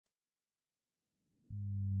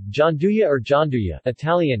Gianduja or Gianduja,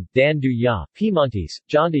 Italian, Gianduja, Piemontese,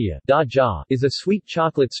 Gianduja, da già, is a sweet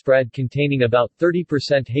chocolate spread containing about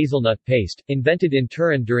 30% hazelnut paste, invented in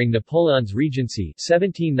Turin during Napoleon's regency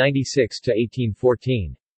 1796 to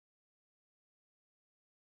 1814.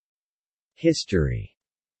 History.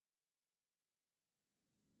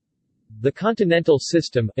 The Continental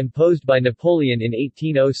System, imposed by Napoleon in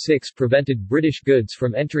 1806, prevented British goods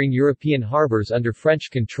from entering European harbors under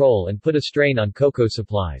French control and put a strain on cocoa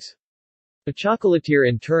supplies. A chocolatier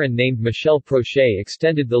in Turin named Michel Prochet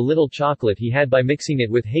extended the little chocolate he had by mixing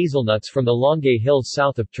it with hazelnuts from the Langhe Hills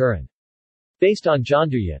south of Turin. Based on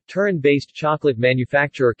Gianduja, Turin-based chocolate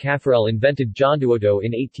manufacturer Caffarel invented Gianduotto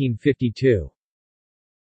in 1852.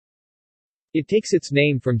 It takes its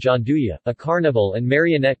name from Gianduja, a carnival and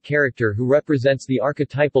marionette character who represents the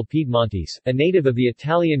archetypal Piedmontese, a native of the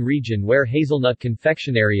Italian region where hazelnut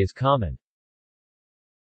confectionery is common.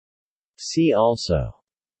 See also: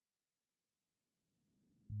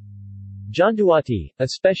 Gianduotti, a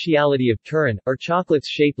speciality of Turin, are chocolates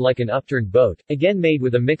shaped like an upturned boat, again made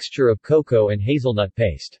with a mixture of cocoa and hazelnut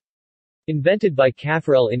paste. Invented by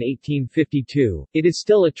Caffarel in 1852, it is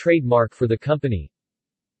still a trademark for the company.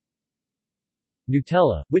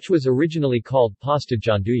 Nutella, which was originally called Pasta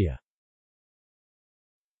Gianduja.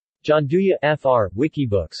 Gianduja Fr.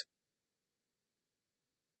 Wikibooks.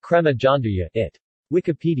 Crema Gianduja, it.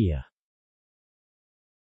 Wikipedia.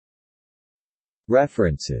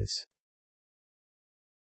 References.